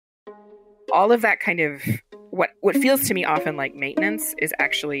all of that kind of what feels to me often like maintenance is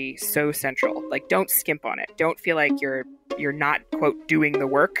actually so central. Like, don't skimp on it. Don't feel like you're not, quote, doing the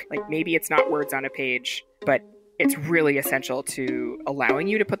work. Like, maybe it's not words on a page, but it's really essential to allowing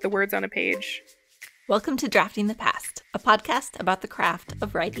you to put the words on a page. Welcome to Drafting the Past, a podcast about the craft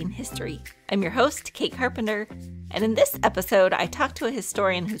of writing history. I'm your host, Kate Carpenter, and in this episode, I talk to a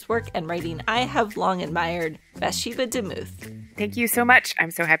historian whose work and writing I have long admired, Bathsheba Demuth. Thank you so much.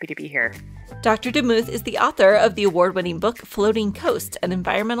 I'm so happy to be here. Dr. Demuth is the author of the award-winning book Floating Coast, An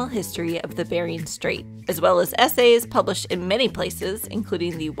Environmental History of the Bering Strait, as well as essays published in many places,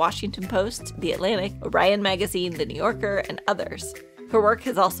 including the Washington Post, The Atlantic, Orion Magazine, The New Yorker, and others. Her work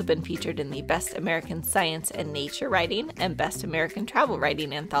has also been featured in the Best American Science and Nature Writing and Best American Travel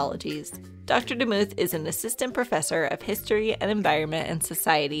Writing anthologies. Dr. Demuth is an assistant professor of history and environment and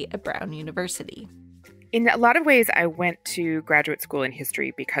society at Brown University. In a lot of ways, I went to graduate school in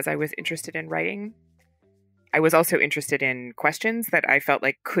history because I was interested in writing. I was also interested in questions that I felt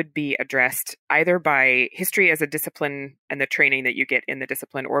like could be addressed either by history as a discipline and the training that you get in the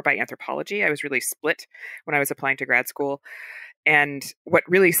discipline, or by anthropology. I was really split when I was applying to grad school. And what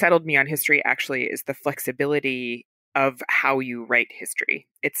really settled me on history actually is the flexibility of how you write history.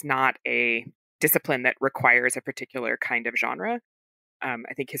 It's not a discipline that requires a particular kind of genre.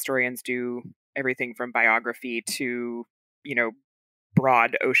 I think historians do everything from biography to,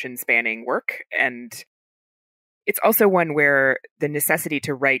 broad ocean spanning work. And it's also one where the necessity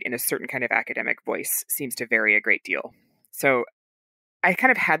to write in a certain kind of academic voice seems to vary a great deal. So I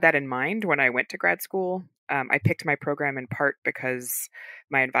kind of had that in mind when I went to grad school. I picked my program in part because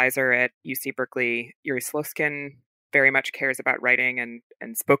my advisor at UC Berkeley, Yuri Sloskin, very much cares about writing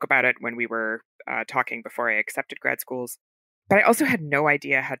and spoke about it when we were talking before I accepted grad schools. But I also had no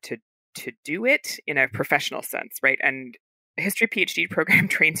idea how to do it in a professional sense, right? And a history PhD program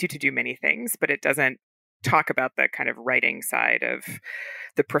trains you to do many things, but it doesn't talk about the kind of writing side of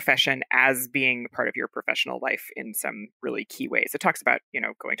the profession as being part of your professional life in some really key ways. It talks about,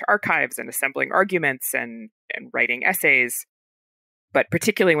 going to archives and assembling arguments and writing essays. But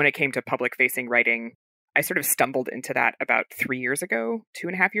particularly when it came to public facing writing, I sort of stumbled into that about 3 years ago,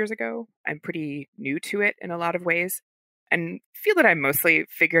 2.5 years ago. I'm pretty new to it in a lot of ways and feel that I'm mostly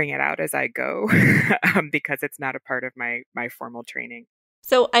figuring it out as I go because it's not a part of my formal training.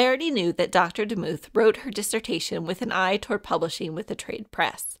 So I already knew that Dr. Demuth wrote her dissertation with an eye toward publishing with a trade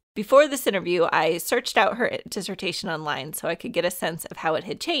press. Before this interview, I searched out her dissertation online so I could get a sense of how it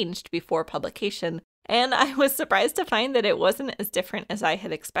had changed before publication, and I was surprised to find that it wasn't as different as I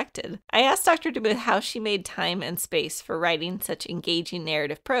had expected. I asked Dr. Demuth how she made time and space for writing such engaging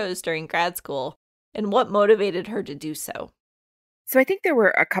narrative prose during grad school, and what motivated her to do so. So I think there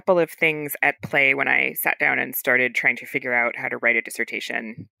were a couple of things at play when I sat down and started trying to figure out how to write a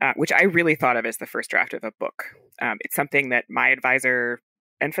dissertation, which I really thought of as the first draft of a book. It's something that my advisor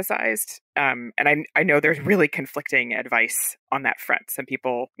emphasized, and I know there's really conflicting advice on that front. Some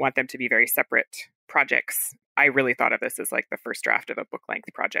people want them to be very separate projects. I really thought of this as like the first draft of a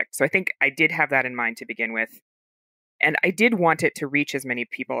book-length project. So I think I did have that in mind to begin with. And I did want it to reach as many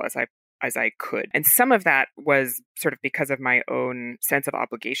people as I could. And some of that was sort of because of my own sense of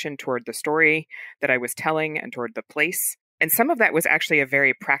obligation toward the story that I was telling and toward the place. And some of that was actually a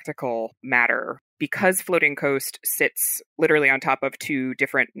very practical matter. Because Floating Coast sits literally on top of two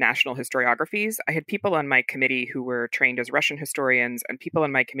different national historiographies, I had people on my committee who were trained as Russian historians and people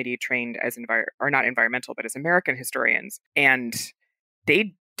on my committee trained as not environmental, but as American historians. And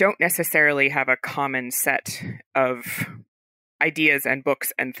they don't necessarily have a common set of ideas and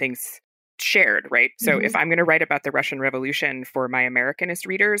books and things shared, right? So if I'm going to write about the Russian Revolution for my Americanist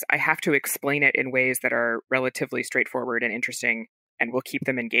readers, I have to explain it in ways that are relatively straightforward and interesting and will keep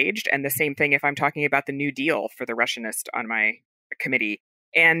them engaged. And the same thing if I'm talking about the New Deal for the Russianist on my committee.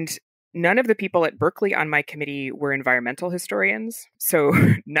 And none of the people at Berkeley on my committee were environmental historians. So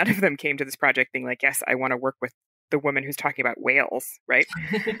none of them came to this project being like, yes, I want to work with the woman who's talking about whales, right?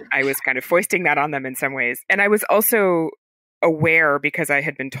 I was kind of foisting that on them in some ways. And I was also aware, because I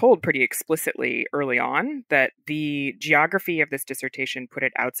had been told pretty explicitly early on, that the geography of this dissertation put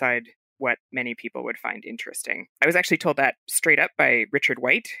it outside what many people would find interesting. I was actually told that straight up by Richard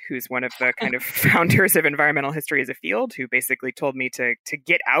White, who's one of the kind of founders of environmental history as a field, who basically told me to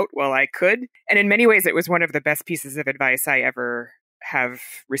get out while I could. And in many ways, it was one of the best pieces of advice I ever have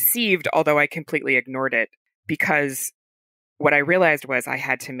received, although I completely ignored it, because what I realized was I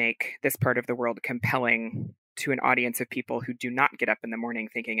had to make this part of the world compelling to an audience of people who do not get up in the morning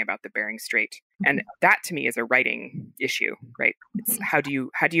thinking about the Bering Strait. And that to me is a writing issue, right? It's how do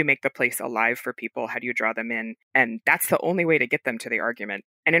you make the place alive for people? How do you draw them in? And that's the only way to get them to the argument.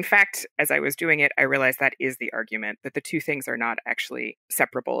 And in fact, as I was doing it, I realized that is the argument, that the two things are not actually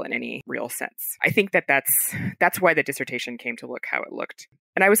separable in any real sense. I think that that's why the dissertation came to look how it looked.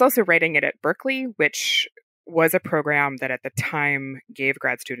 And I was also writing it at Berkeley, which was a program that at the time gave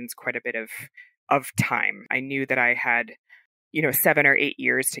grad students quite a bit of time. I knew that I had 7 or 8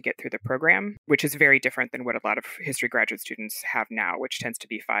 years to get through the program, which is very different than what a lot of history graduate students have now, which tends to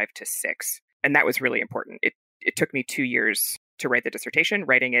be 5 to 6. And that was really important. It took me 2 years to write the dissertation,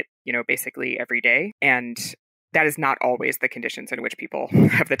 writing it, basically every day. And that is not always the conditions in which people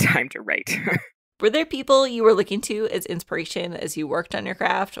have the time to write. Were there people you were looking to as inspiration as you worked on your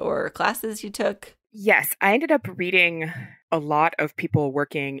craft or classes you took? Yes, I ended up reading a lot of people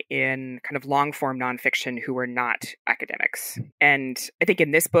working in kind of long form nonfiction who were not academics. And I think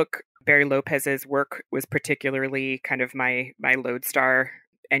in this book, Barry Lopez's work was particularly kind of my lodestar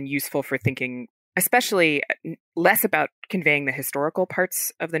and useful for thinking, especially less about conveying the historical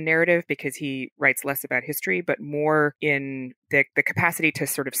parts of the narrative because he writes less about history, but more in the capacity to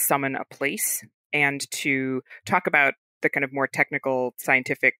sort of summon a place and to talk about the kind of more technical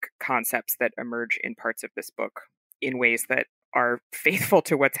scientific concepts that emerge in parts of this book in ways that are faithful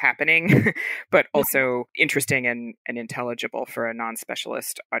to what's happening, but also interesting and intelligible for a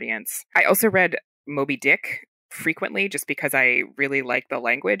non-specialist audience. I also read Moby Dick frequently just because I really like the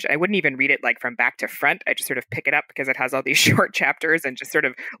language. I wouldn't even read it like from back to front. I just sort of pick it up because it has all these short chapters and just sort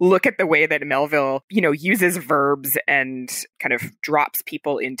of look at the way that Melville, uses verbs and kind of drops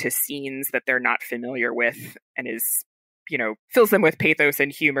people into scenes that they're not familiar with and is fills them with pathos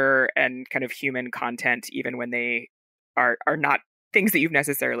and humor and kind of human content, even when they are not things that you've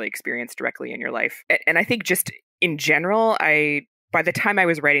necessarily experienced directly in your life. And I think just in general, by the time I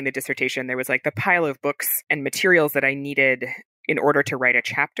was writing the dissertation, there was like the pile of books and materials that I needed in order to write a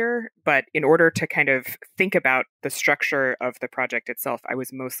chapter. But in order to kind of think about the structure of the project itself, I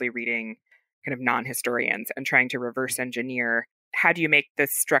was mostly reading kind of non-historians and trying to reverse engineer how do you make the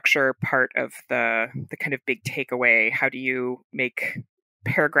structure part of the kind of big takeaway? How do you make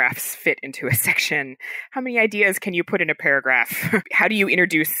paragraphs fit into a section? How many ideas can you put in a paragraph? How do you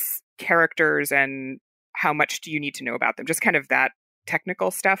introduce characters and how much do you need to know about them? Just kind of that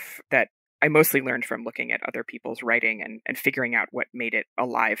technical stuff that I mostly learned from looking at other people's writing and figuring out what made it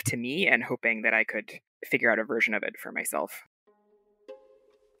alive to me and hoping that I could figure out a version of it for myself.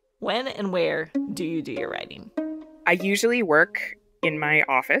 When and where do you do your writing? I usually work in my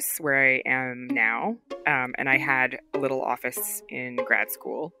office where I am now, and I had a little office in grad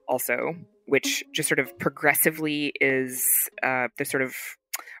school also, which just sort of progressively is the sort of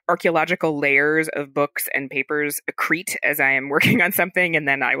archaeological layers of books and papers accrete as I am working on something, and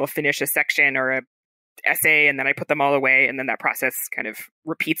then I will finish a section or a essay, and then I put them all away, and then that process kind of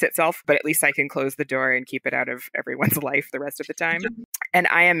repeats itself, but at least I can close the door and keep it out of everyone's life the rest of the time. And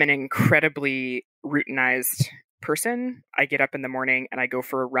I am an incredibly routinized person. I get up in the morning and I go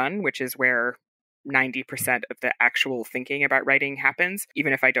for a run, which is where 90% of the actual thinking about writing happens,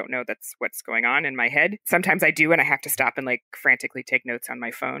 even if I don't know that's what's going on in my head. Sometimes I do, and I have to stop and like frantically take notes on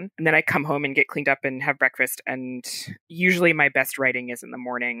my phone. And then I come home and get cleaned up and have breakfast. And usually my best writing is in the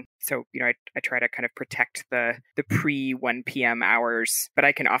morning. So, I try to kind of protect the pre 1 p.m. hours, but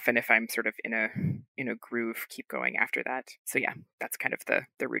I can often, if I'm sort of in a groove, keep going after that. So yeah, that's kind of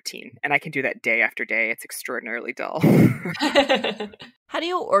the routine. And I can do that day after day. It's extraordinarily dull. How do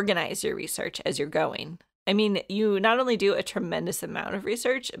you organize your research as you're going? I mean, you not only do a tremendous amount of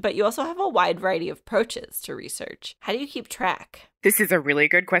research, but you also have a wide variety of approaches to research. How do you keep track? This is a really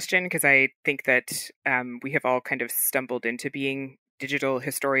good question because I think that we have all kind of stumbled into being digital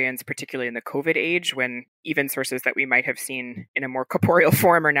historians, particularly in the COVID age, when even sources that we might have seen in a more corporeal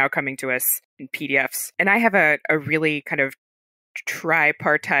form are now coming to us in PDFs. And I have a really kind of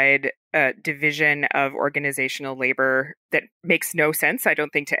tripartite division of organizational labor that makes no sense, I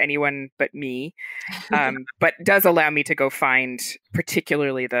don't think, to anyone but me, but does allow me to go find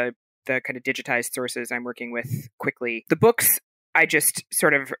particularly the kind of digitized sources I'm working with quickly. The books, I just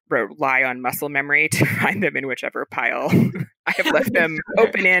sort of rely on muscle memory to find them in whichever pile I have left them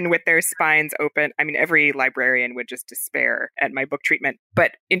open in with their spines open. I mean, every librarian would just despair at my book treatment.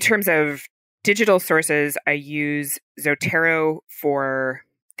 But in terms of digital sources, I use Zotero for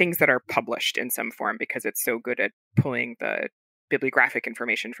things that are published in some form because it's so good at pulling the bibliographic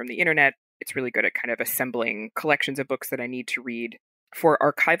information from the internet. It's really good at kind of assembling collections of books that I need to read. For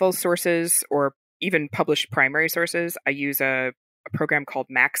archival sources or even published primary sources, I use a program called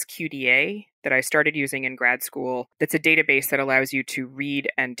MaxQDA that I started using in grad school. That's a database that allows you to read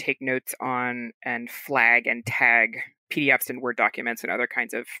and take notes on and flag and tag PDFs and Word documents and other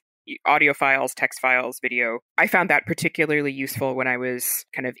kinds of audio files, text files, video. I found that particularly useful when I was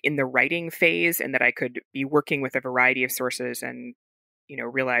kind of in the writing phase, and that I could be working with a variety of sources and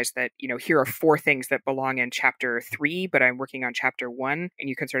realize that, here are 4 things that belong in chapter 3, but I'm working on chapter 1. And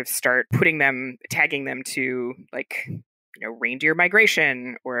you can sort of start tagging them to like, reindeer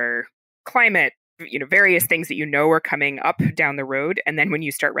migration or climate, various things that are coming up down the road. And then when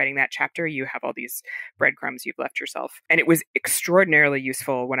you start writing that chapter, you have all these breadcrumbs you've left yourself. And it was extraordinarily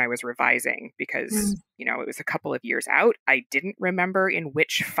useful when I was revising because, it was a couple of years out. I didn't remember in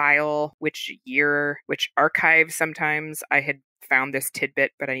which file, which year, which archive sometimes I had found this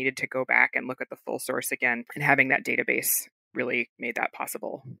tidbit, but I needed to go back and look at the full source again. And having that database really made that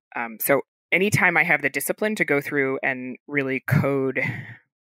possible. So anytime I have the discipline to go through and really code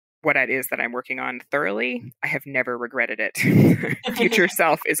what it is that I'm working on thoroughly, I have never regretted it. Future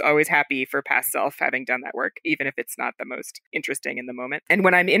self is always happy for past self having done that work, even if it's not the most interesting in the moment. And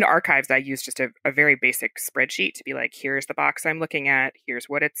when I'm in archives, I use just a very basic spreadsheet to be like, here's the box I'm looking at, here's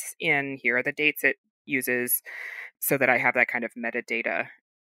what it's in, here are the dates it uses, so that I have that kind of metadata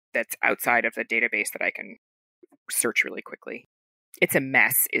that's outside of the database that I can search really quickly. It's a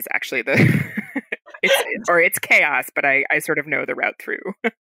mess is actually it's chaos, but I sort of know the route through.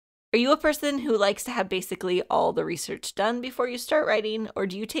 Are you a person who likes to have basically all the research done before you start writing, or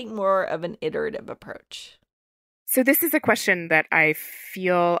do you take more of an iterative approach? So this is a question that I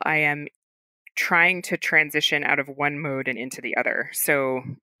feel I am trying to transition out of one mode and into the other. So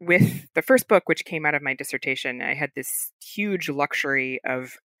with the first book, which came out of my dissertation, I had this huge luxury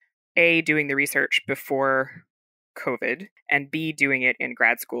of A, doing the research before COVID, and B, doing it in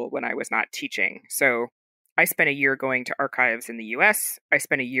grad school when I was not teaching. So I spent a year going to archives in the US, I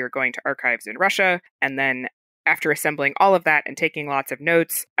spent a year going to archives in Russia, and then after assembling all of that and taking lots of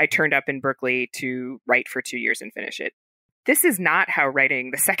notes, I turned up in Berkeley to write for 2 years and finish it. This is not how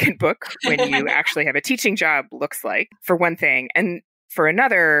writing the second book, when you actually have a teaching job, looks like, for one thing. And for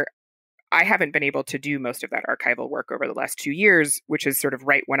another, I haven't been able to do most of that archival work over the last 2 years, which is sort of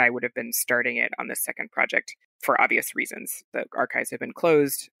right when I would have been starting it on this second project for obvious reasons. The archives have been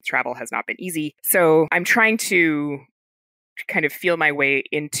closed. Travel has not been easy. So I'm trying to kind of feel my way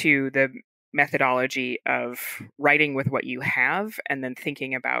into the methodology of writing with what you have and then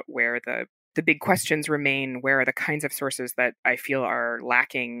thinking about where the big questions remain, where are the kinds of sources that I feel are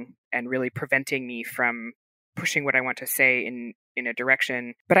lacking and really preventing me from pushing what I want to say in a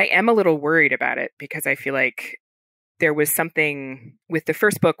direction. But I am a little worried about it because I feel like there was something with the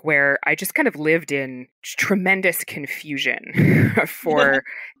first book where I just kind of lived in tremendous confusion for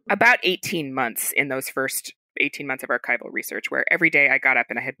about 18 months in those first 18 months of archival research, where every day I got up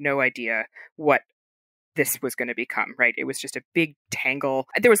and I had no idea what this was going to become, right? It was just a big tangle.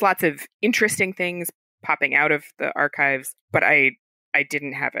 There was lots of interesting things popping out of the archives, but I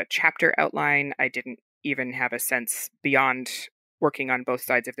didn't have a chapter outline. I didn't even have a sense beyond working on both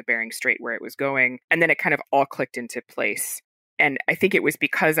sides of the Bering Strait where it was going. And then it kind of all clicked into place. And I think it was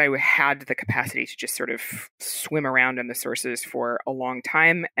because I had the capacity to just sort of swim around in the sources for a long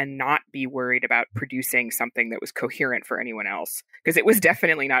time and not be worried about producing something that was coherent for anyone else, because it was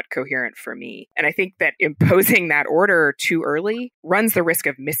definitely not coherent for me. And I think that imposing that order too early runs the risk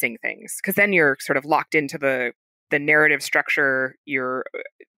of missing things, because then you're sort of locked into the narrative structure. You're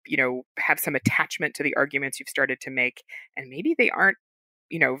have some attachment to the arguments you've started to make, and maybe they aren't,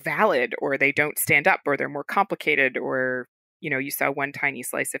 valid, or they don't stand up, or they're more complicated, or, you saw one tiny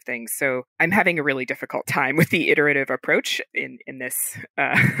slice of things. So I'm having a really difficult time with the iterative approach in this,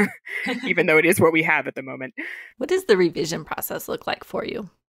 even though it is what we have at the moment. What does the revision process look like for you?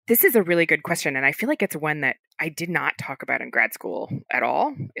 This is a really good question. And I feel like it's one that I did not talk about in grad school at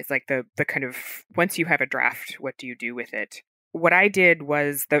all. It's like the kind of, once you have a draft, what do you do with it? What I did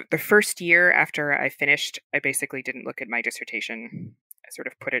was the first year after I finished, I basically didn't look at my dissertation. I sort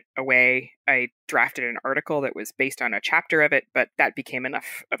of put it away. I drafted an article that was based on a chapter of it, but that became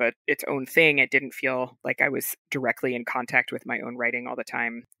enough of its own thing. It didn't feel like I was directly in contact with my own writing all the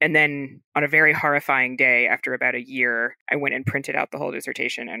time. And then on a very horrifying day, after about a year, I went and printed out the whole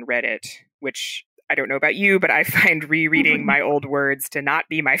dissertation and read it, which I don't know about you, but I find rereading my old words to not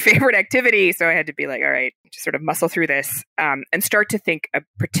be my favorite activity. So I had to be like, all right, just sort of muscle through this and start to think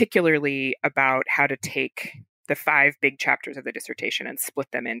particularly about how to take the 5 big chapters of the dissertation and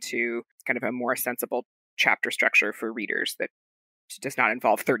split them into kind of a more sensible chapter structure for readers that does not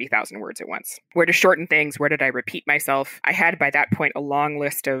involve 30,000 words at once. Where to shorten things? Where did I repeat myself? I had by that point a long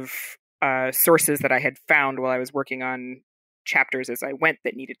list of sources that I had found while I was working on chapters as I went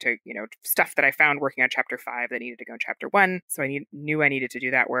that needed to, stuff that I found working on chapter 5 that needed to go in chapter 1. So I knew I needed to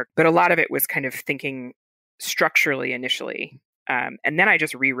do that work. But a lot of it was kind of thinking structurally initially. And then I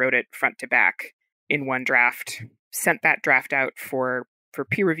just rewrote it front to back in one draft, sent that draft out for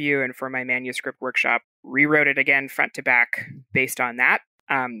peer review and for my manuscript workshop, rewrote it again front to back based on that,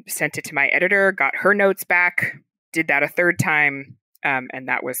 sent it to my editor, got her notes back, did that a third time, and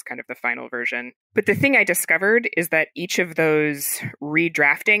that was kind of the final version. But the thing I discovered is that each of those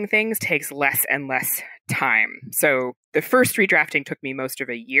redrafting things takes less and less time. So the first redrafting took me most of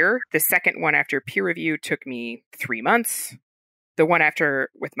a year. The second one after peer review took me 3 months. The one after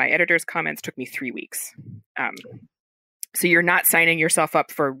with my editor's comments took me 3 weeks. So you're not signing yourself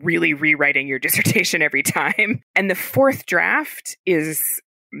up for really rewriting your dissertation every time. And the fourth draft is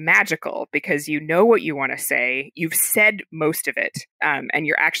magical because you know what you want to say. You've said most of it. And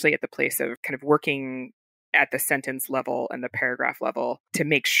you're actually at the place of kind of working at the sentence level and the paragraph level to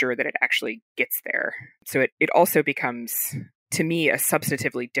make sure that it actually gets there. So it also becomes, to me, a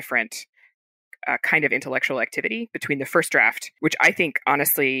substantively different kind of intellectual activity between the first draft, which I think,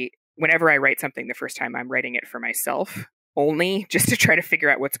 honestly, whenever I write something the first time, I'm writing it for myself only, just to try to figure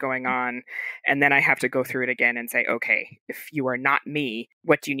out what's going on. And then I have to go through it again and say, okay, if you are not me,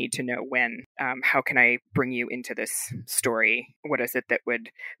 what do you need to know when? How can I bring you into this story? What is it that would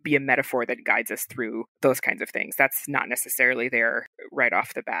be a metaphor that guides us through those kinds of things? That's not necessarily there right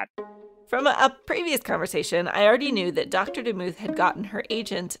off the bat. From a previous conversation, I already knew that Dr. Demuth had gotten her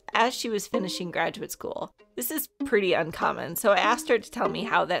agent as she was finishing graduate school. This is pretty uncommon, so I asked her to tell me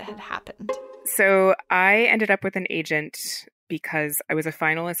how that had happened. So I ended up with an agent because I was a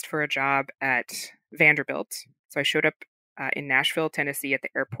finalist for a job at Vanderbilt. So I showed up in Nashville, Tennessee at the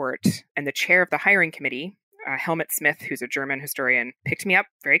airport, and the chair of the hiring committee, Helmut Smith, who's a German historian, picked me up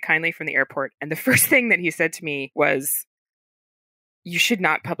very kindly from the airport. And the first thing that he said to me was, you should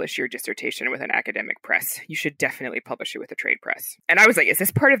not publish your dissertation with an academic press. You should definitely publish it with a trade press. And I was like, is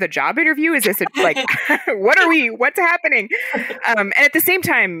this part of the job interview? Is this like, what's happening? And at the same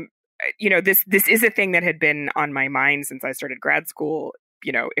time, this is a thing that had been on my mind since I started grad school,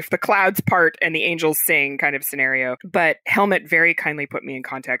 if the clouds part and the angels sing kind of scenario. But Helmut very kindly put me in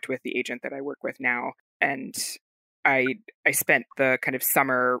contact with the agent that I work with now. And I spent the kind of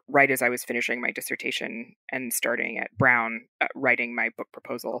summer right as I was finishing my dissertation and starting at Brown, writing my book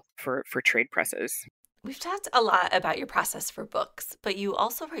proposal for trade presses. We've talked a lot about your process for books, but you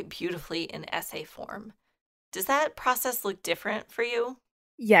also write beautifully in essay form. Does that process look different for you?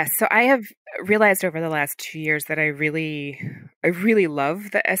 Yes. So I have realized over the last 2 years that I really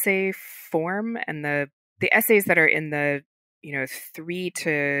love the essay form and the essays that are in the,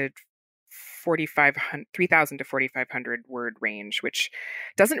 3,000 to 4,500 word range, which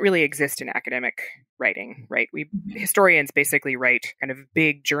doesn't really exist in academic writing, right? Historians basically write kind of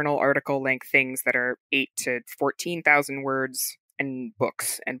big journal article length things that are 8 to 14,000 words and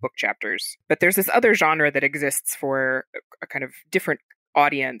books and book chapters. But there's this other genre that exists for a kind of different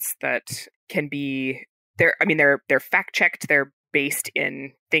audience that can be they're fact checked, they're based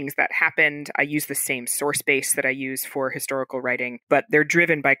in things that happened. I use the same source base that I use for historical writing, but they're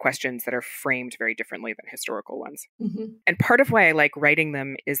driven by questions that are framed very differently than historical ones. Mm-hmm. And part of why I like writing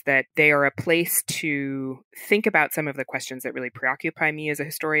them is that they are a place to think about some of the questions that really preoccupy me as a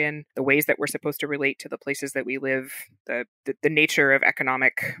historian, the ways that we're supposed to relate to the places that we live, the nature of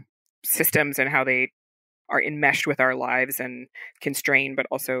economic systems and how they are enmeshed with our lives and constrain, but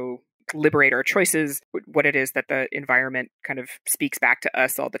also liberate our choices, what it is that the environment kind of speaks back to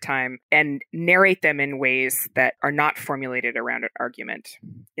us all the time, and narrate them in ways that are not formulated around an argument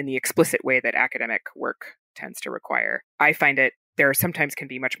in the explicit way that academic work tends to require. I find it, there sometimes can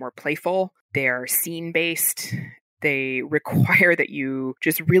be much more playful. They're scene-based. They require that you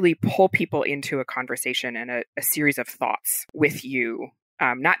just really pull people into a conversation and a series of thoughts with you.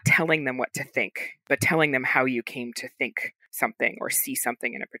 Not telling them what to think, but telling them how you came to think something or see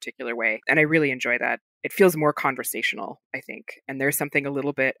something in a particular way. And I really enjoy that. It feels more conversational, I think. And there's something a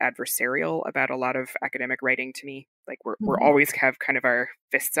little bit adversarial about a lot of academic writing to me. Like we're always have kind of our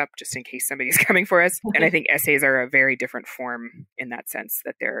fists up just in case somebody's coming for us. And I think essays are a very different form in that sense,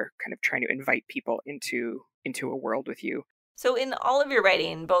 that they're kind of trying to invite people into a world with you. So in all of your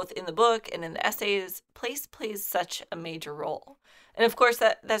writing, both in the book and in the essays, place plays such a major role. And of course,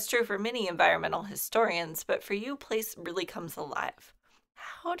 that's true for many environmental historians, but for you, place really comes alive.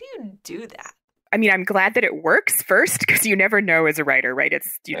 How do you do that? I mean, I'm glad that it works first, because you never know as a writer, right?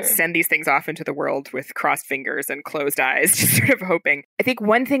 You send these things off into the world with crossed fingers and closed eyes, just sort of hoping. I think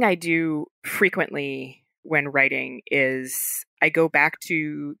one thing I do frequently when writing is I go back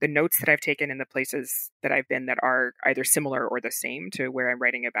to the notes that I've taken in the places that I've been that are either similar or the same to where I'm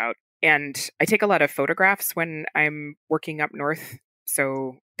writing about. And I take a lot of photographs when I'm working up north.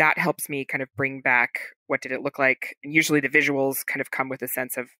 So that helps me kind of bring back what did it look like. And usually the visuals kind of come with a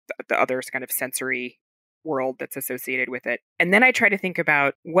sense of the other kind of sensory world that's associated with it. And then I try to think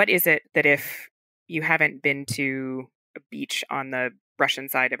about what is it that if you haven't been to a beach on the Russian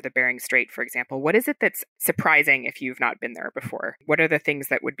side of the Bering Strait, for example, what is it that's surprising if you've not been there before? What are the things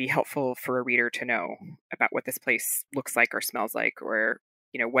that would be helpful for a reader to know about what this place looks like or smells like, or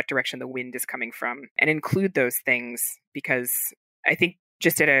what direction the wind is coming from, and include those things, because I think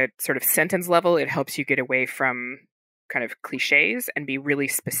just at a sort of sentence level, it helps you get away from kind of cliches and be really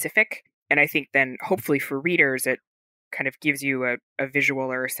specific. And I think then hopefully for readers, it kind of gives you a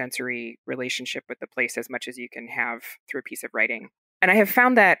visual or a sensory relationship with the place as much as you can have through a piece of writing. And I have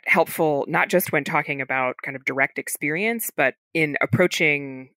found that helpful, not just when talking about kind of direct experience, but in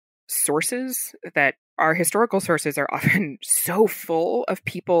approaching sources. That our historical sources are often so full of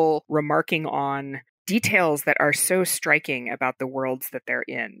people remarking on details that are so striking about the worlds that they're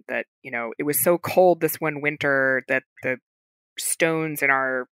in. That, it was so cold this one winter that the stones in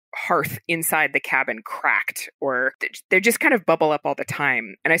our hearth inside the cabin cracked, or they just kind of bubble up all the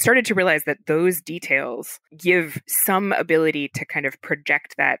time. And I started to realize that those details give some ability to kind of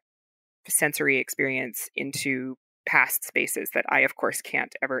project that sensory experience into past spaces that I, of course,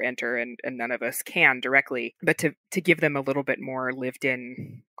 can't ever enter, and none of us can directly, but to give them a little bit more lived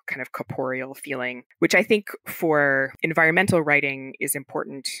in kind of corporeal feeling, which I think for environmental writing is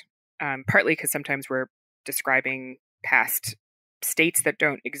important, partly because sometimes we're describing past states that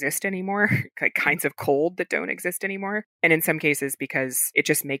don't exist anymore, like kinds of cold that don't exist anymore. And in some cases, because it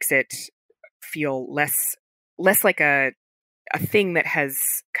just makes it feel less like a thing that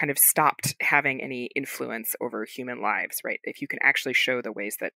has kind of stopped having any influence over human lives, right? If you can actually show the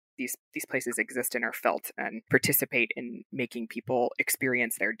ways that these places exist and are felt and participate in making people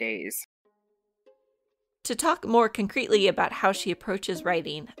experience their days. To talk more concretely about how she approaches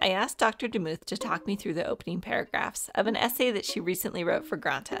writing, I asked Dr. Demuth to talk me through the opening paragraphs of an essay that she recently wrote for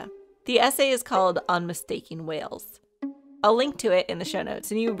Granta. The essay is called On Mistaking Whales. I'll link to it in the show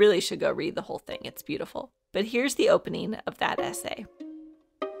notes, and you really should go read the whole thing. It's beautiful. But here's the opening of that essay.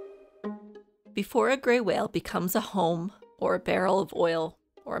 Before a gray whale becomes a home, or a barrel of oil,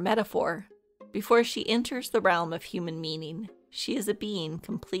 or a metaphor, before she enters the realm of human meaning, she is a being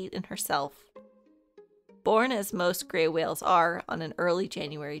complete in herself. Born as most gray whales are on an early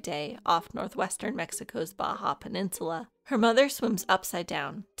January day off northwestern Mexico's Baja Peninsula, her mother swims upside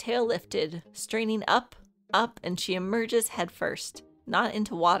down, tail lifted, straining up, and she emerges headfirst, not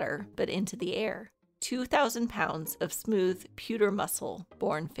into water, but into the air. 2,000 pounds of smooth, pewter muscle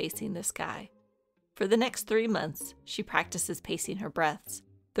born facing the sky. For the next 3 months, she practices pacing her breaths,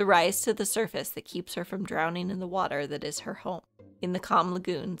 the rise to the surface that keeps her from drowning in the water that is her home. In the calm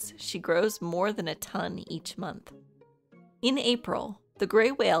lagoons, she grows more than a ton each month. In April, the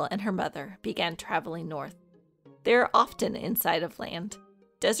gray whale and her mother began traveling north. They are often inside of land,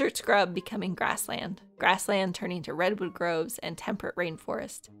 desert scrub becoming grassland, grassland turning to redwood groves and temperate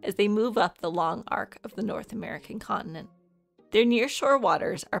rainforest as they move up the long arc of the North American continent. Their nearshore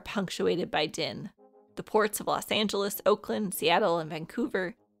waters are punctuated by din, the ports of Los Angeles, Oakland, Seattle, and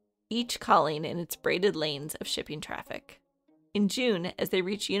Vancouver, each calling in its braided lanes of shipping traffic. In June, as they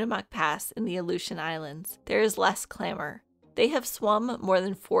reach Unimak Pass in the Aleutian Islands, there is less clamor. They have swum more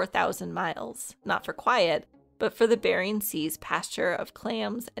than 4,000 miles, not for quiet, but for the Bering Sea's pasture of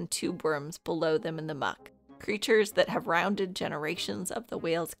clams and tube worms below them in the muck, creatures that have rounded generations of the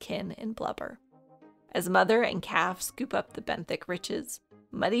whale's kin in blubber. As mother and calf scoop up the benthic riches,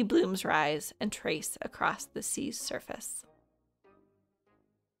 muddy blooms rise and trace across the sea's surface.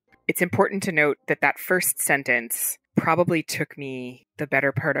 It's important to note that that first sentence probably took me the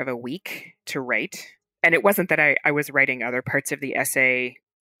better part of a week to write. And it wasn't that I was writing other parts of the essay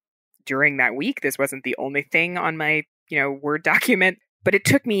during that week. This wasn't the only thing on my, Word document. But it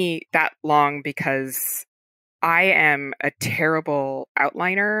took me that long because I am a terrible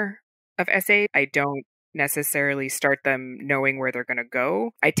outliner of essays. I don't necessarily start them knowing where they're going to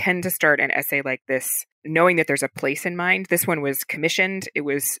go. I tend to start an essay like this knowing that there's a place in mind. This one was commissioned. It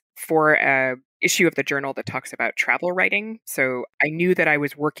was for a issue of the journal that talks about travel writing. So I knew that I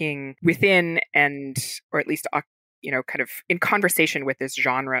was working within or at least, kind of in conversation with this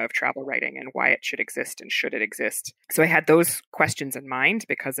genre of travel writing and why it should exist and should it exist. So I had those questions in mind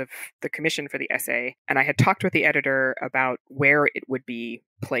because of the commission for the essay. And I had talked with the editor about where it would be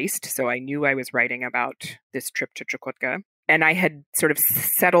placed. So I knew I was writing about this trip to Chukotka. And I had sort of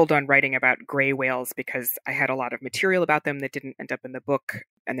settled on writing about gray whales because I had a lot of material about them that didn't end up in the book.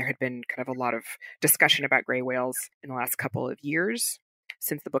 And there had been kind of a lot of discussion about gray whales in the last couple of years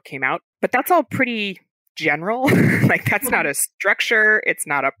since the book came out. But that's all pretty general. Like that's not a structure. It's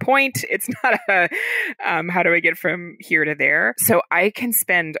not a point. It's not a, how do I get from here to there? So I can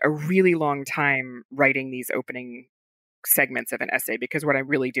spend a really long time writing these opening segments of an essay because what I'm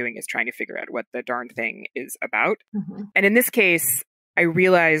really doing is trying to figure out what the darn thing is about. Mm-hmm. And in this case, I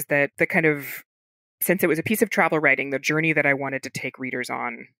realized that since it was a piece of travel writing, the journey that I wanted to take readers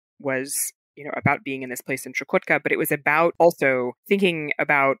on was, about being in this place in Chukotka, but it was about also thinking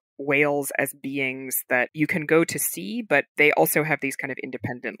about whales as beings that you can go to see, but they also have these kind of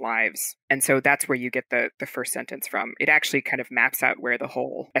independent lives. And so that's where you get the first sentence from. It actually kind of maps out where the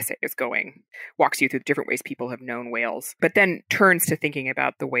whole essay is going, walks you through the different ways people have known whales, but then turns to thinking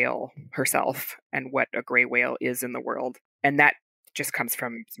about the whale herself and what a gray whale is in the world. And that just comes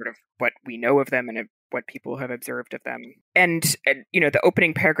from sort of what we know of them and what people have observed of them. And the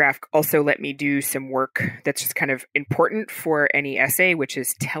opening paragraph also let me do some work that's just kind of important for any essay, which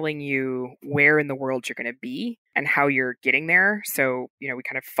is telling you where in the world you're going to be and how you're getting there. So, we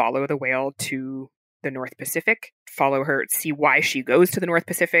kind of follow the whale to the North Pacific, follow her, see why she goes to the North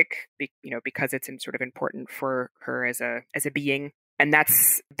Pacific, because it's sort of important for her as a being. And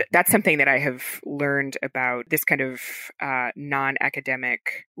that's something that I have learned about this kind of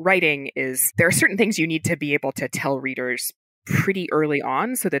non-academic writing is there are certain things you need to be able to tell readers pretty early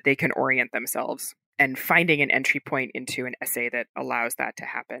on so that they can orient themselves. And finding an entry point into an essay that allows that to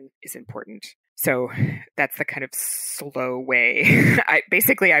happen is important. So that's the kind of slow way.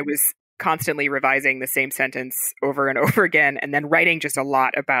 I was constantly revising the same sentence over and over again, and then writing just a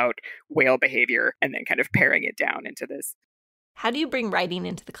lot about whale behavior and then kind of paring it down into this. How do you bring writing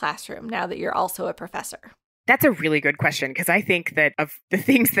into the classroom now that you're also a professor? That's a really good question, because I think that of the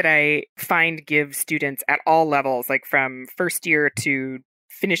things that I find give students at all levels, like from first year to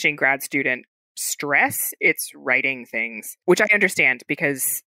finishing grad student stress, it's writing things, which I understand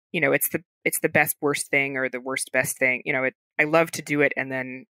because, it's the best worst thing or the worst best thing. I love to do it. And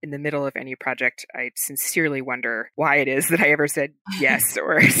then in the middle of any project, I sincerely wonder why it is that I ever said yes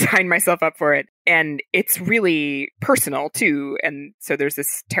or signed myself up for it. And it's really personal too. And so there's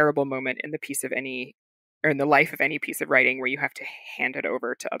this terrible moment in the life of any piece of writing where you have to hand it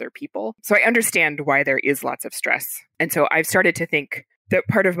over to other people. So I understand why there is lots of stress. And so I've started to think that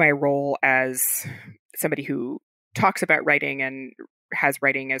part of my role as somebody who talks about writing and has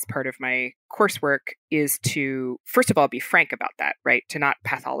writing as part of my coursework is to, first of all, be frank about that, right? To not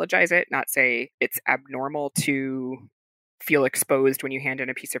pathologize it, not say it's abnormal to feel exposed when you hand in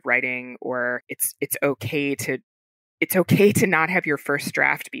a piece of writing, or it's okay to not have your first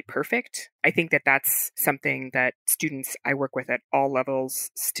draft be perfect. I think that that's something that students I work with at all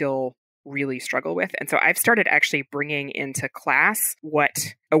levels still really struggle with. And so I've started actually bringing into class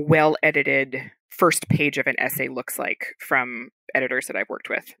what a well-edited first page of an essay looks like from editors that I've worked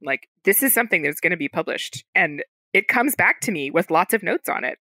with. Like, this is something that's going to be published, and it comes back to me with lots of notes on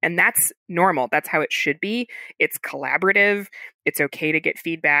it. And that's normal. That's how it should be. It's collaborative. It's okay to get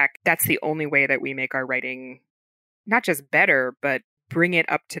feedback. That's the only way that we make our writing not just better, but bring it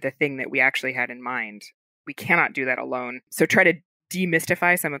up to the thing that we actually had in mind. We cannot do that alone. So try to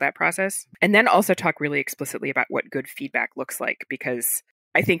demystify some of that process, and then also talk really explicitly about what good feedback looks like, because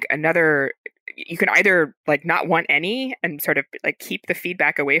I think you can either like not want any and sort of like keep the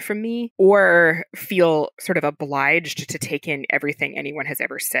feedback away from me, or feel sort of obliged to take in everything anyone has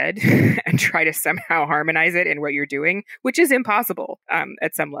ever said and try to somehow harmonize it in what you're doing, which is impossible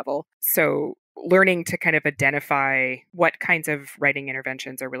at some level. So learning to kind of identify what kinds of writing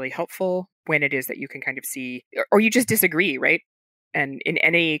interventions are really helpful when it is that you can kind of see, or you just disagree, right? And in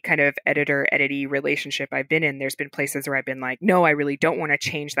any kind of editor-editee relationship I've been in, there's been places where I've been like, no, I really don't want to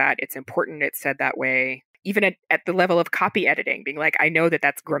change that. It's important it's said that way. Even at the level of copy editing, being like, I know that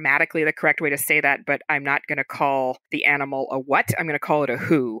that's grammatically the correct way to say that, but I'm not going to call the animal a what, I'm going to call it a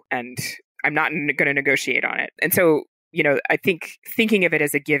who, and I'm not going to negotiate on it. And so, I think thinking of it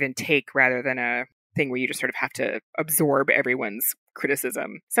as a give and take rather than a thing where you just sort of have to absorb everyone's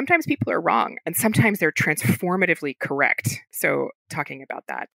criticism. Sometimes people are wrong, and sometimes they're transformatively correct. So talking about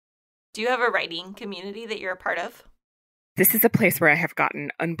that. Do you have a writing community that you're a part of? This is a place where I have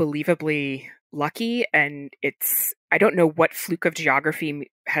gotten unbelievably lucky, and I don't know what fluke of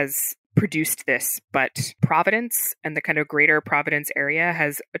geography has produced this, but Providence and the kind of greater Providence area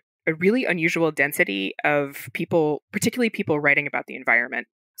has a really unusual density of people, particularly people writing about the environment.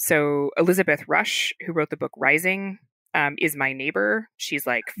 So Elizabeth Rush, who wrote the book Rising, is my neighbor. She's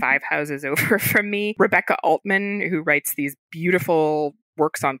like 5 houses over from me. Rebecca Altman, who writes these beautiful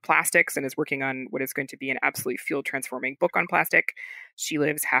works on plastics and is working on what is going to be an absolutely field transforming book on plastic. She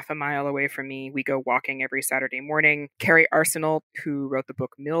lives half a mile away from me. We go walking every Saturday morning. Carrie Arsenault, who wrote the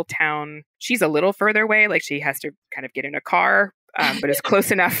book Milltown, she's a little further away. Like she has to kind of get in a car, but is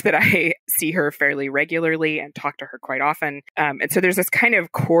close enough that I see her fairly regularly and talk to her quite often. And so there's this kind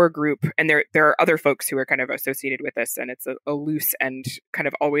of core group, and there are other folks who are kind of associated with this, and it's a loose and kind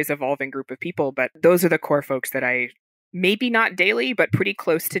of always evolving group of people. But those are the core folks that I, maybe not daily, but pretty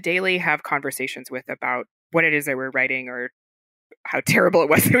close to daily, have conversations with about what it is that we're writing, or how terrible it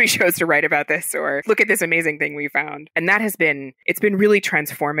was that we chose to write about this, or look at this amazing thing we found. And that has been, it's been really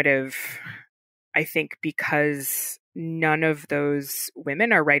transformative, I think, because none of those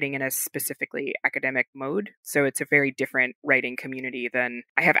women are writing in a specifically academic mode. So it's a very different writing community than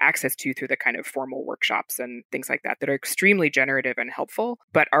I have access to through the kind of formal workshops and things like that are extremely generative and helpful,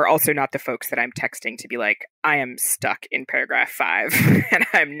 but are also not the folks that I'm texting to be like, I am stuck in paragraph 5 and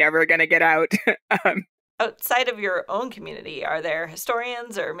I'm never going to get out. Outside of your own community, are there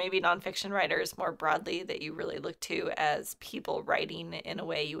historians or maybe nonfiction writers more broadly that you really look to as people writing in a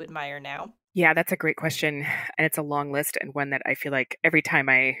way you admire now? Yeah, that's a great question. And it's a long list, and one that I feel like every time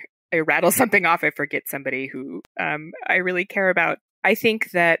I rattle something off, I forget somebody who I really care about. I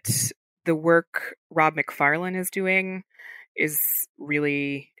think that the work Rob McFarlane is doing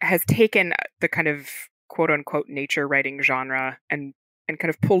has taken the kind of quote unquote nature writing genre and kind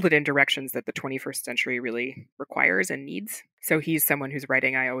of pulled it in directions that the 21st century really requires and needs. So he's someone whose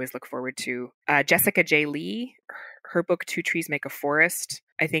writing I always look forward to. Jessica J. Lee, her book Two Trees Make a Forest,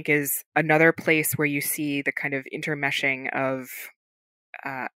 I think is another place where you see the kind of intermeshing of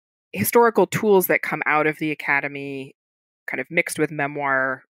historical tools that come out of the academy, kind of mixed with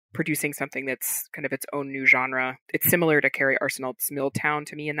memoir, producing something that's kind of its own new genre. It's similar to Carrie Arsenault's Milltown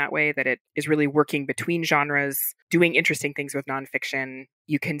to me in that way, that it is really working between genres, doing interesting things with nonfiction.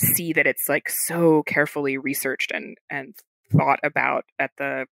 You can see that it's like so carefully researched and thought about at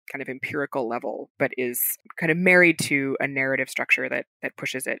the kind of empirical level, but is kind of married to a narrative structure that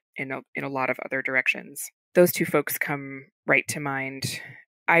pushes it in a lot of other directions. Those two folks come right to mind.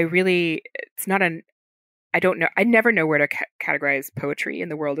 I don't know. I never know where to categorize poetry in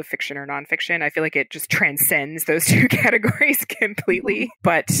the world of fiction or nonfiction. I feel like it just transcends those two categories completely.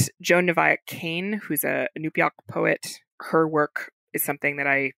 But Joan Nevaeh Kane, who's a Inupiaq poet, her work is something that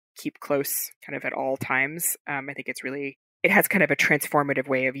I keep close kind of at all times. I think it has kind of a transformative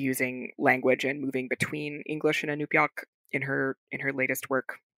way of using language and moving between English and Inupiaq in her latest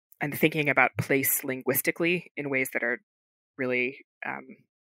work, and thinking about place linguistically in ways that are really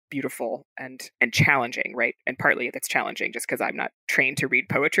beautiful and challenging, right? And partly that's challenging just because I'm not trained to read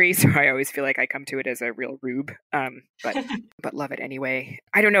poetry, so I always feel like I come to it as a real rube, but love it anyway.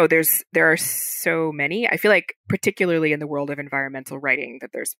 I don't know. There are so many. I feel like particularly in the world of environmental writing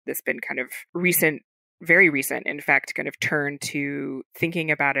that there's this been kind of very recent, in fact, kind of turn to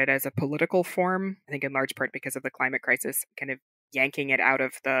thinking about it as a political form. I think in large part because of the climate crisis, kind of yanking it out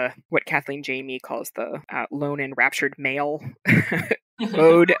of what Kathleen Jamie calls the lone and raptured male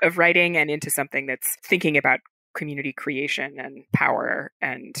mode of writing, and into something that's thinking about community creation and power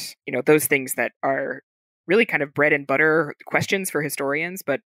and, those things that are really kind of bread and butter questions for historians,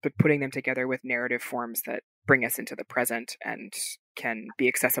 but putting them together with narrative forms that bring us into the present and can be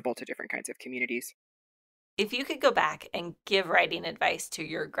accessible to different kinds of communities. If you could go back and give writing advice to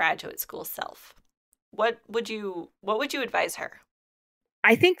your graduate school self, what would you advise her?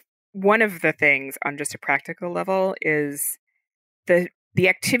 I think one of the things on just a practical level is the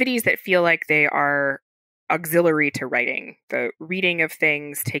activities that feel like they are auxiliary to writing, the reading of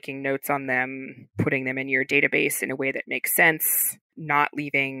things, taking notes on them, putting them in your database in a way that makes sense, not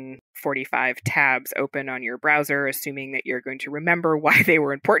leaving 45 tabs open on your browser, assuming that you're going to remember why they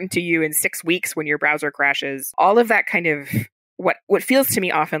were important to you in 6 weeks when your browser crashes. All of that kind of what feels to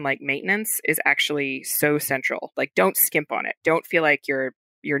me often like maintenance is actually so central. Like, don't skimp on it. Don't feel like you're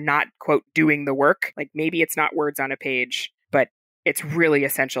not, quote, doing the work. Like, maybe it's not words on a page, but it's really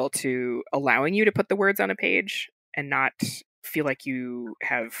essential to allowing you to put the words on a page and not feel like you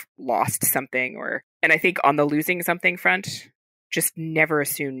have lost something. And I think on the losing something front, just never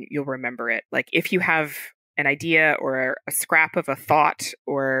assume you'll remember it. Like, if you have an idea or a scrap of a thought,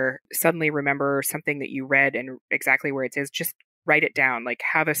 or suddenly remember something that you read and exactly where it is, just write it down. Like,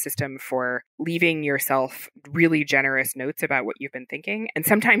 have a system for leaving yourself really generous notes about what you've been thinking. And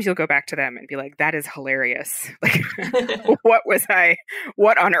sometimes you'll go back to them and be like, that is hilarious. Like,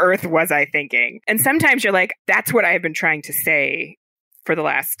 what on earth was I thinking? And sometimes you're like, that's what I have been trying to say for the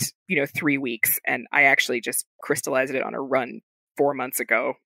last, 3 weeks. And I actually just crystallized it on a run 4 months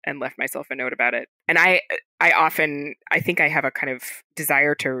ago. and left myself a note about it. And I think I have a kind of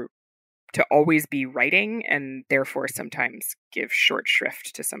desire to always be writing, and therefore sometimes give short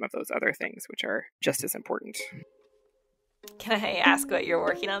shrift to some of those other things, which are just as important. Can I ask what you're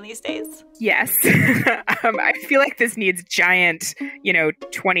working on these days? Yes. I feel like this needs giant,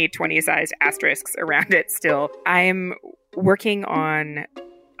 2020 sized asterisks around it still. I'm working on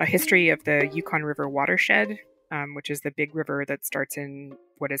a history of the Yukon River watershed, which is the big river that starts in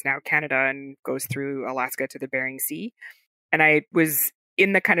what is now Canada and goes through Alaska to the Bering Sea. And I was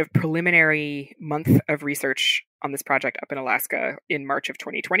in the kind of preliminary month of research on this project up in Alaska in March of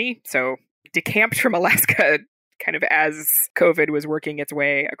 2020. So decamped from Alaska kind of as COVID was working its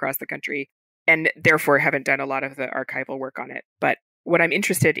way across the country, and therefore haven't done a lot of the archival work on it. But what I'm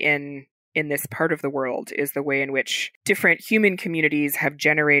interested in this part of the world is the way in which different human communities have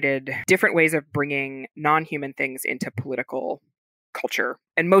generated different ways of bringing non-human things into political culture,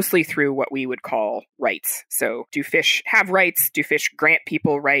 and mostly through what we would call rights. So do fish have rights? Do fish grant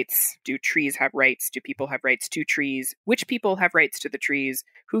people rights? Do trees have rights? Do people have rights to trees? Which people have rights to the trees?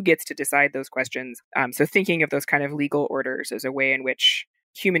 Who gets to decide those questions? So thinking of those kind of legal orders as a way in which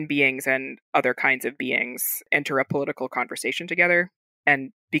human beings and other kinds of beings enter a political conversation together.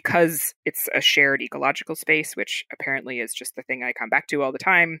 And because it's a shared ecological space, which apparently is just the thing I come back to all the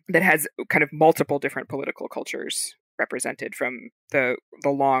time, that has kind of multiple different political cultures represented, from the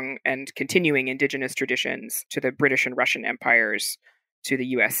long and continuing indigenous traditions to the British and Russian empires to the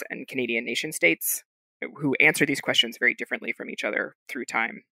US and Canadian nation states, who answer these questions very differently from each other through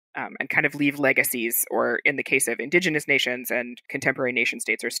time, and kind of leave legacies, or in the case of indigenous nations and contemporary nation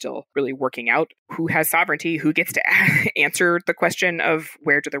states are still really working out who has sovereignty, who gets to answer the question of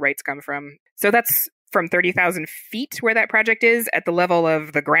where do the rights come from. So that's from 30,000 feet where that project is. At the level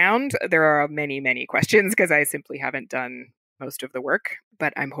of the ground, there are many, many questions because I simply haven't done most of the work,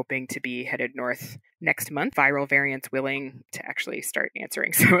 but I'm hoping to be headed north next month, viral variants willing, to actually start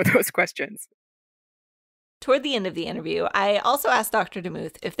answering some of those questions. Toward the end of the interview, I also asked Dr.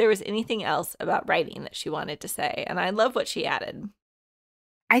 Demuth if there was anything else about writing that she wanted to say, and I love what she added.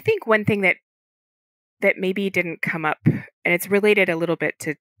 I think one thing that maybe didn't come up, and it's related a little bit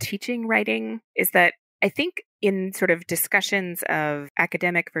to teaching writing, is that I think in sort of discussions of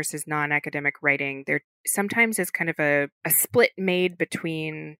academic versus non-academic writing, there sometimes is kind of a split made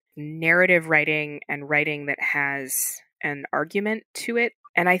between narrative writing and writing that has an argument to it.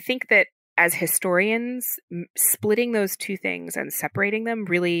 And I think that as historians, splitting those two things and separating them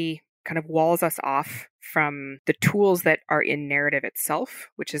really kind of walls us off from the tools that are in narrative itself,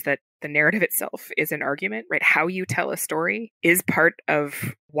 which is that the narrative itself is an argument, right? How you tell a story is part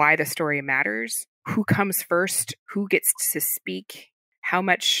of why the story matters. Who comes first? Who gets to speak? How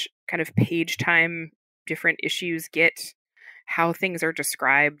much kind of page time different issues get? How things are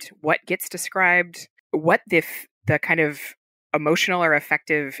described? What gets described? What the kind of emotional or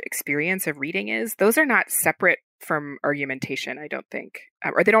affective experience of reading is? Those are not separate from argumentation, I don't think,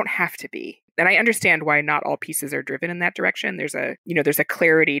 or they don't have to be. And I understand why not all pieces are driven in that direction. There's a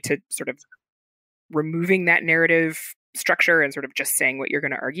clarity to sort of removing that narrative structure and sort of just saying what you're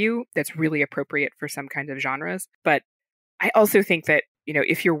going to argue that's really appropriate for some kinds of genres. But I also think that,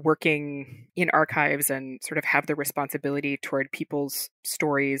 if you're working in archives and sort of have the responsibility toward people's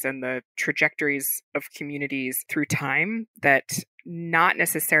stories and the trajectories of communities through time, that not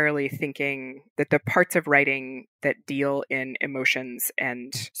necessarily thinking that the parts of writing that deal in emotions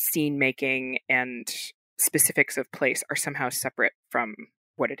and scene making and specifics of place are somehow separate from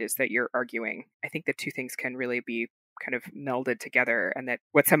what it is that you're arguing. I think the two things can really be kind of melded together, and that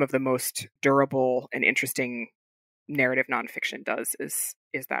what some of the most durable and interesting narrative nonfiction does is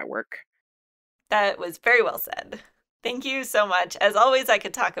that work. That was very well said. Thank you so much. As always, I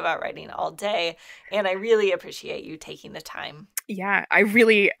could talk about writing all day, and I really appreciate you taking the time. Yeah,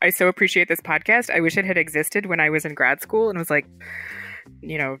 I so appreciate this podcast. I wish it had existed when I was in grad school and was like,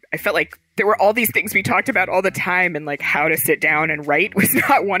 I felt like there were all these things we talked about all the time, and like how to sit down and write was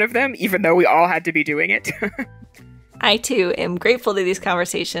not one of them, even though we all had to be doing it. I, too, am grateful to these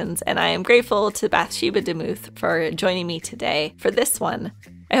conversations, and I am grateful to Bathsheba Demuth for joining me today for this one.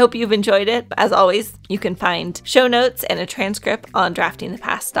 I hope you've enjoyed it. As always, you can find show notes and a transcript on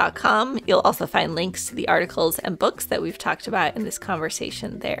draftingthepast.com. You'll also find links to the articles and books that we've talked about in this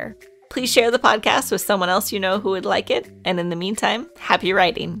conversation there. Please share the podcast with someone else you know who would like it. And in the meantime, happy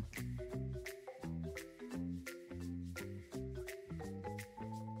writing.